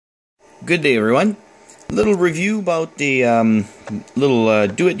Good day, everyone. A little review about the little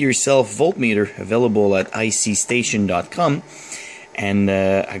do-it-yourself voltmeter available at icstation.com, and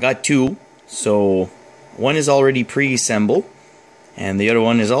I got two. So one is already pre-assembled, and the other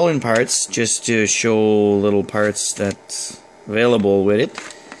one is all in parts, just to show little parts that's available with it,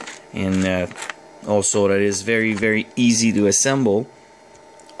 and also that is very easy to assemble.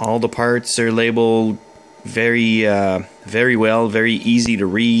 All the parts are labeled very well, very easy to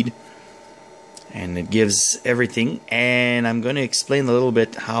read, and it gives everything. And I'm going to explain a little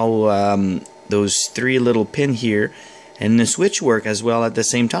bit how those three little pin here and the switch work as well at the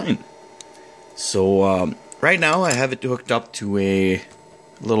same time. So right now I have it hooked up to a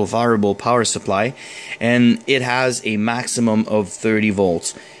little variable power supply, and it has a maximum of 30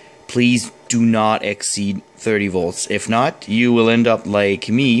 volts. Please do not exceed 30 volts. If not, you will end up like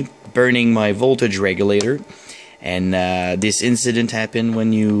me, burning my voltage regulator. And this incident happened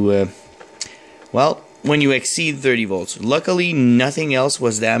when you when you exceed 30 volts. Luckily, nothing else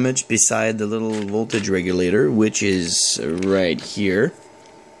was damaged beside the little voltage regulator, which is right here.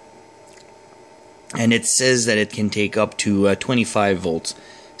 And it says that it can take up to 25 volts.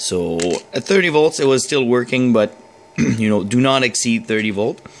 So at 30 volts it was still working, but you know, do not exceed 30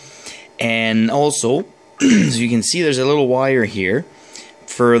 volt. And also, as you can see, there's a little wire here,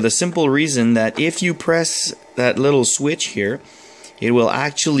 for the simple reason that if you press that little switch here, it will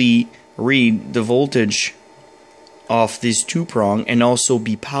actually read the voltage of this two prong and also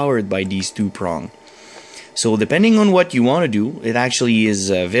be powered by these two prong. So depending on what you want to do, it actually is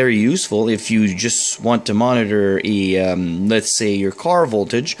very useful. If you just want to monitor a let's say your car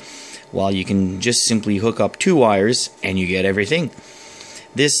voltage, well, you can just simply hook up two wires and you get everything.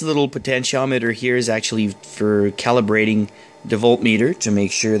 This little potentiometer here is actually for calibrating the voltmeter to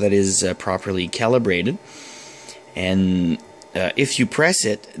make sure that it is properly calibrated. And if you press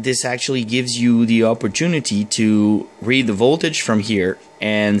it, this actually gives you the opportunity to read the voltage from here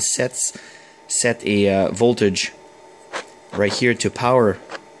and set a voltage right here to power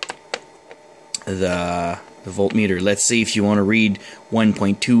the voltmeter. Let's say if you want to read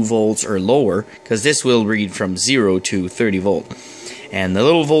 1.2 volts or lower, because this will read from 0 to 30 volt. And the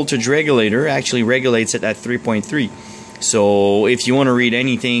little voltage regulator actually regulates it at 3.3. So if you want to read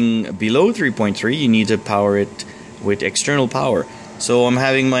anything below 3.3, you need to power it with external power. So I'm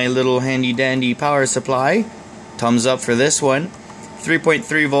having my little handy dandy power supply. Thumbs up for this one.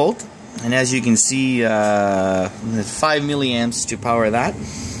 3.3 volt. And as you can see, 5 milliamps to power that.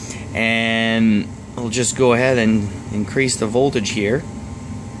 And I'll just go ahead and increase the voltage here.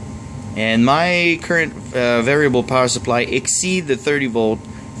 And my current variable power supply exceed the 30 volt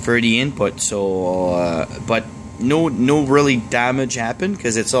for the input. So, but no really damage happened,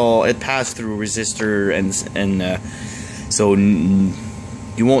 because it passed through resistor, and so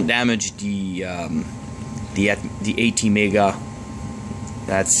you won't damage the 80 mega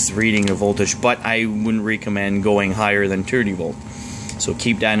that's reading the voltage. But I wouldn't recommend going higher than 30 volt. So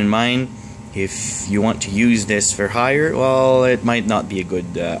keep that in mind. If you want to use this for higher, well, it might not be a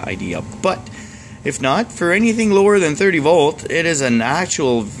good idea. But if not, for anything lower than 30 volt, it is an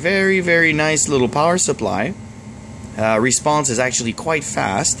actual very nice little power supply. Response is actually quite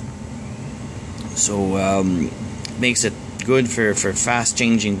fast, so makes it good for fast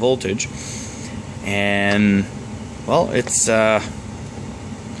changing voltage. And well, it's a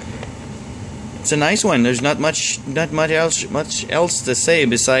nice one. There's not much else to say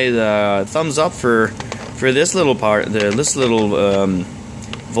besides thumbs up for this little part, this little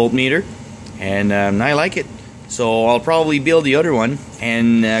voltmeter, and I like it. So I'll probably build the other one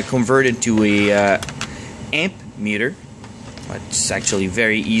and convert it to a amp meter. It's actually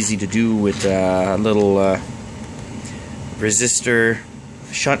very easy to do with a little resistor,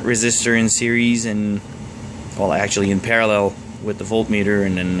 shunt resistor in series, and well, actually in parallel with the voltmeter,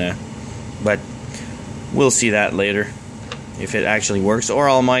 and then but we'll see that later if it actually works, or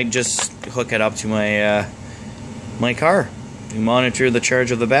I might just hook it up to my my car to monitor the charge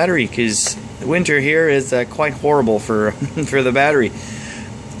of the battery, because winter here is quite horrible for for the battery.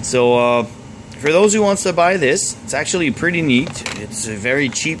 So for those who wants to buy this, it's actually pretty neat. It's very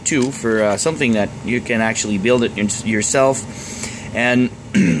cheap too, for something that you can actually build it yourself. And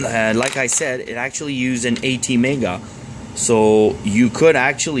like I said, it actually used an 80 mega, so you could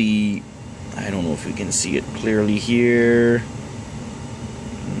actually, I don't know if you can see it clearly here,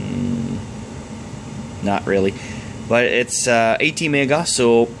 not really, but it's 80 mega,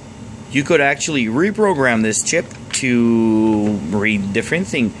 so you could actually reprogram this chip to read different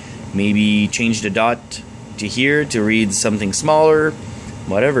thing. Maybe change the dot to here to read something smaller,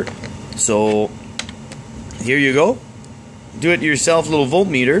 whatever. So here you go, do it yourself little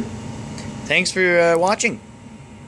voltmeter. thanks for watching.